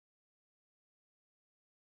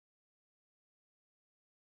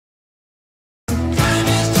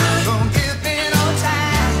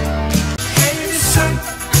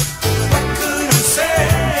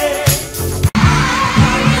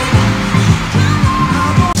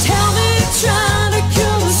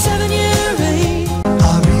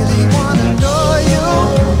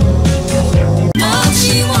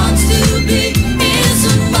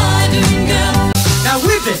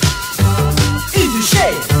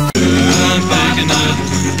I'm backing up.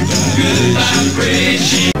 Good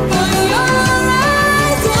vibration.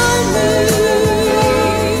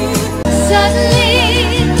 Suddenly,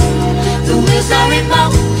 the wheels are in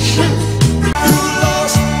motion. You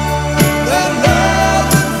lost that love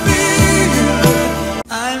and feeling.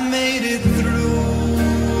 I made it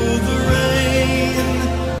through the rain.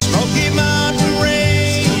 Smoky Mountain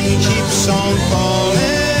rain keeps on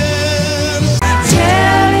falling.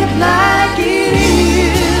 Tell it like it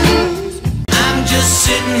is. I'm just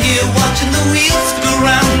sitting here watching the wheels go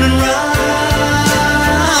round and round.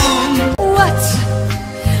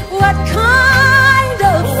 What kind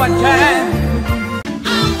of What kind?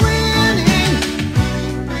 I'm winning.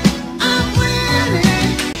 I'm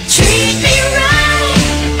winning. Treat me right.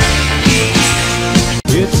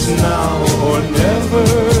 It's now or never.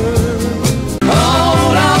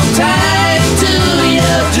 Hold on tight to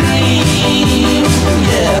your dream.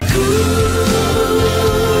 Yeah. Cool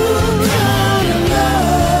kind of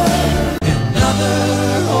love. Another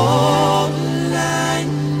old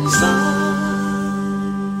line song.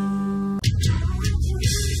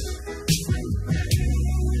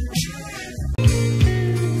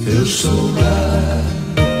 Feels so right.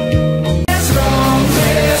 It's wrong,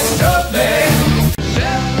 yesterday.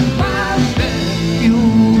 7 miles back, you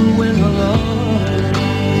went alone.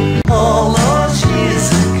 All those years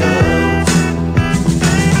ago.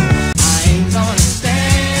 I ain't gonna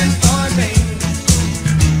stand for me.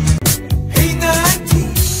 Hey,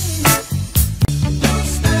 19. Don't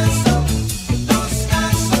stand so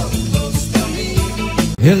close to me.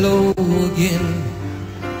 Hello again.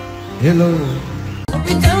 Hello.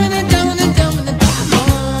 We're doing it, doing it, doing it. Come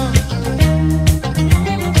on.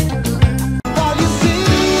 All you see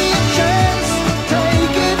a chance,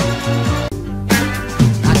 take it.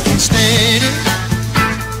 I can't stand it.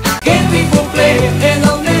 Can people play in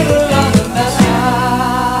the middle of the night?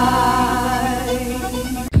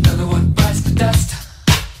 Another one bites the dust.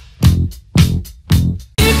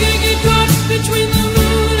 If you get caught between the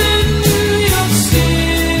moon and New York City,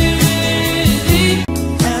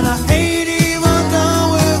 And I ain't even done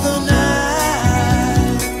with the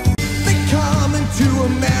night. They're coming to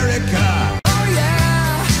America. Oh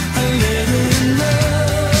yeah, a little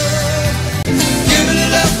love. Giving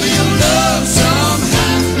it up for your love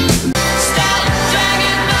somehow. stop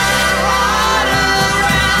dragging my heart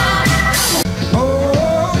around.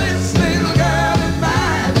 Oh, this little girl is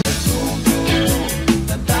mine.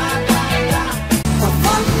 I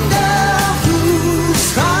wonder who's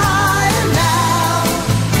crying now.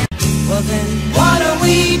 Well then, what are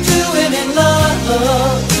we doing in love?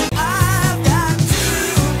 I've got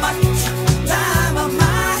too much time on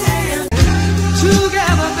my hands.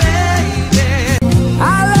 Together, baby. I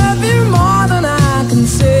love you more than I can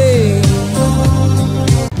say.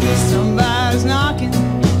 Somebody's knocking.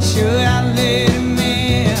 Should I let him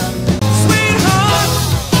in? Sweetheart,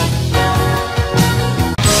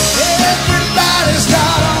 everybody's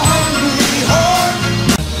got a hungry heart.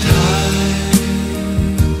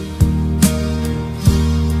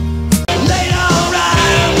 They don't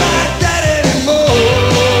ride like that anymore.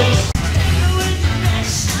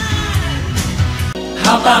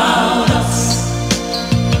 How about us?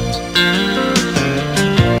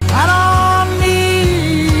 I don't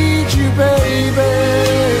need you, baby,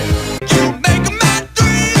 to make my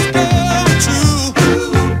dreams come true.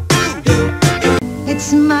 It's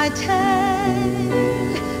my time.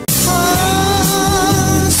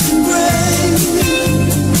 Hearts can break,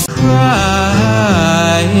 crying.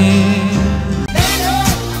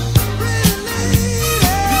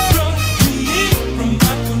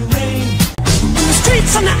 In the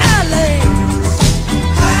streets and the alley.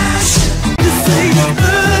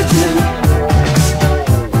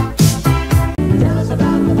 Tell us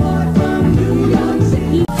about the boy from New York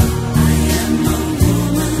City. I am a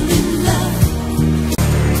woman in love.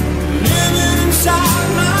 Living inside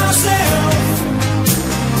myself.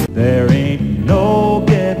 There ain't no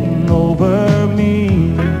getting over me.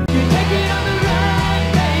 You take it on the ride,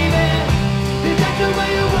 baby. You take it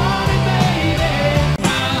where you want it, baby.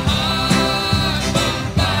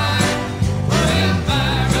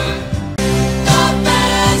 The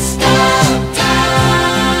best of times.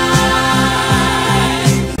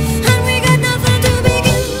 And we got nothing to be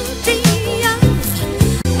guilty of.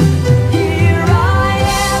 Here I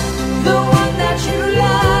am, the one that you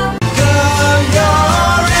love. Girl,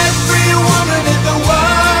 you're every woman in the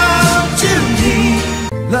world to me.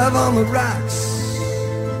 Love on the rocks.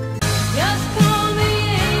 Just call me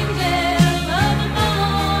angel of the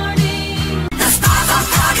morning. The stars are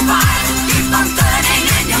 45, keep on burning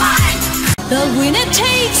in your mind. The winner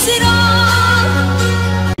takes it all.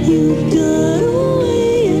 You've got a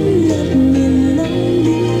way of loving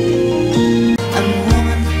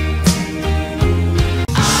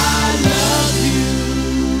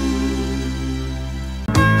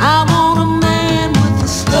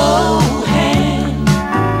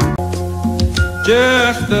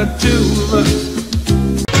just the two of us.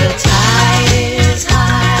 The tide is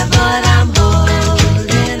high, but I'm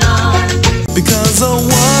holding on. Because a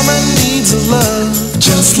woman needs a love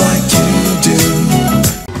just like you do.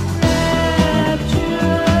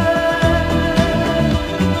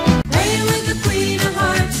 Playing with the queen of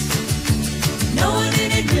hearts, knowing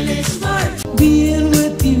it really smart. Being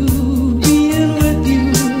with you, being with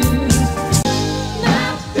you.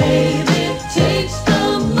 My baby takes the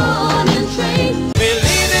morning train.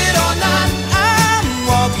 Believe it or not, I'm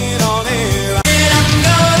walking on air. And I'm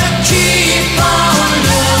gonna keep on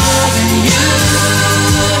loving you.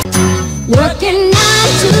 Working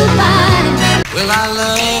 9 to 5. Well, I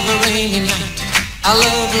love a rainy night. I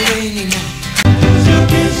love a rainy night.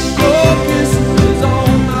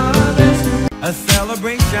 A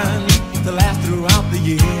celebration to last throughout the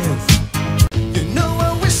years. You know,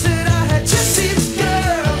 I wish that I had just seen this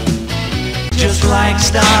girl. Just like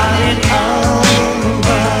starting up.